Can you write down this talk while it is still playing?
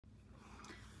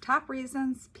Top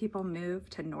reasons people move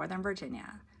to Northern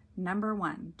Virginia. Number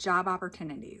 1, job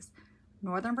opportunities.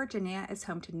 Northern Virginia is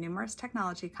home to numerous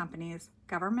technology companies,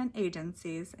 government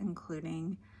agencies,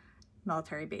 including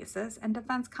military bases, and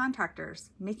defense contractors,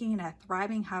 making it a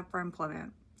thriving hub for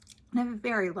employment and a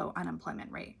very low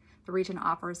unemployment rate. The region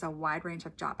offers a wide range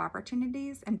of job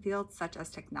opportunities in fields such as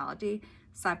technology,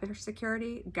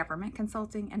 cybersecurity, government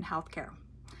consulting, and healthcare.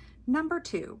 Number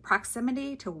 2,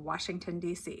 proximity to Washington,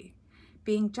 D.C.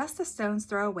 Being just a stone's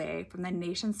throw away from the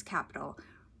nation's capital,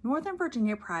 Northern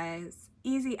Virginia provides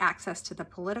easy access to the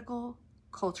political,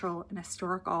 cultural, and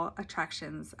historical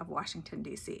attractions of Washington,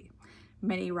 D.C.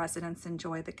 Many residents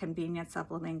enjoy the convenience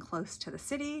of living close to the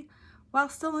city while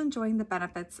still enjoying the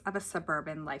benefits of a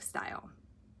suburban lifestyle.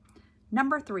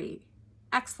 Number 3,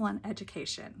 excellent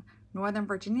education. Northern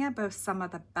Virginia boasts some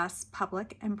of the best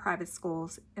public and private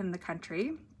schools in the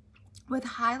country, with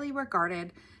highly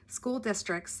regarded school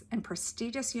districts and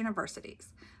prestigious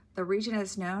universities. The region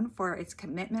is known for its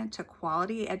commitment to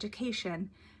quality education,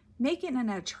 making it an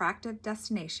attractive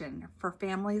destination for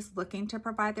families looking to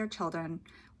provide their children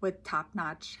with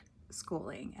top-notch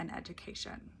schooling and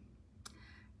education.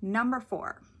 Number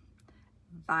 4,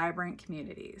 vibrant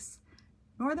communities.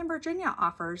 Northern Virginia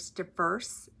offers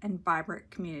diverse and vibrant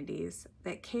communities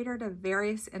that cater to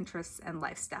various interests and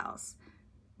lifestyles.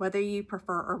 Whether you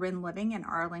prefer urban living in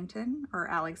Arlington or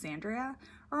Alexandria,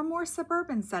 or a more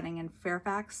suburban setting in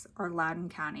Fairfax or Loudoun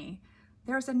County,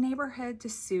 there's a neighborhood to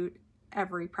suit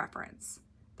every preference.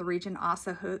 The region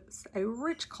also hosts a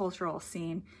rich cultural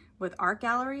scene with art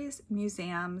galleries,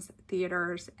 museums,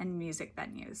 theaters, and music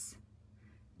venues.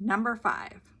 Number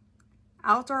 5,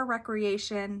 outdoor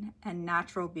recreation and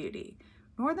natural beauty.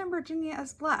 Northern Virginia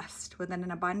is blessed with an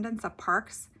abundance of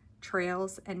parks,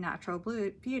 trails, and natural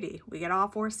beauty. We get all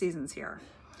 4 seasons here.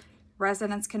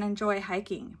 Residents can enjoy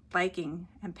hiking, biking,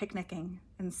 and picnicking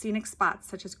in scenic spots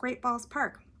such as Great Falls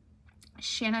Park,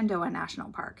 Shenandoah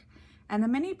National Park, and the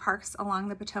many parks along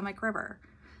the Potomac River.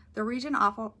 The region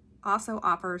also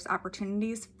offers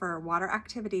opportunities for water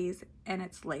activities in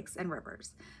its lakes and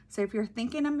rivers. So if you're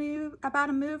thinking about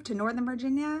a move to Northern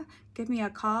Virginia, give me a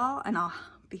call and I'll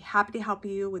be happy to help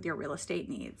you with your real estate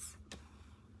needs.